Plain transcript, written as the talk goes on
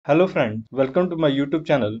Hello friends, welcome to my YouTube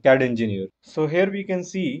channel CAD Engineer. So here we can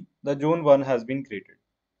see the zone 1 has been created.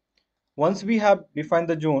 Once we have defined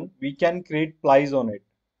the zone, we can create plies on it.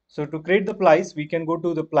 So to create the plies, we can go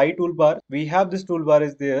to the ply toolbar. We have this toolbar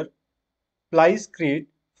is there, plies create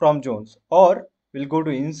from zones, or we'll go to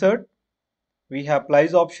insert. We have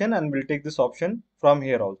plies option and we'll take this option from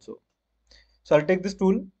here also. So I'll take this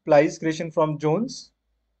tool, plies creation from zones.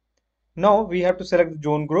 Now we have to select the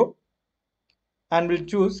zone group and we'll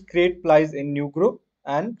choose create plies in new group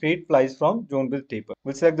and create plies from zone with taper.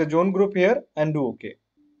 We'll select the zone group here and do OK.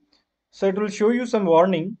 So it will show you some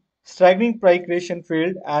warning, staggering ply creation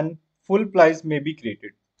failed and full plies may be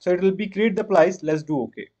created. So it will be create the plies, let's do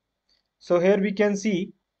OK. So here we can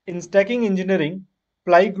see in stacking engineering,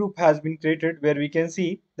 ply group has been created where we can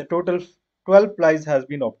see the total 12 plies has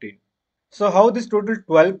been obtained. So how this total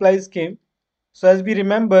 12 plies came? So as we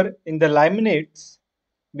remember in the laminates,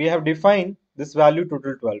 we have defined this value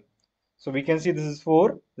total 12. So we can see this is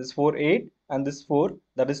 4, this is 4, 8 and this 4,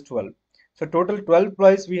 that is 12. So total 12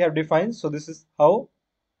 plies we have defined. So this is how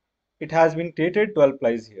it has been created, 12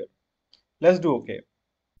 plies here. Let's do OK.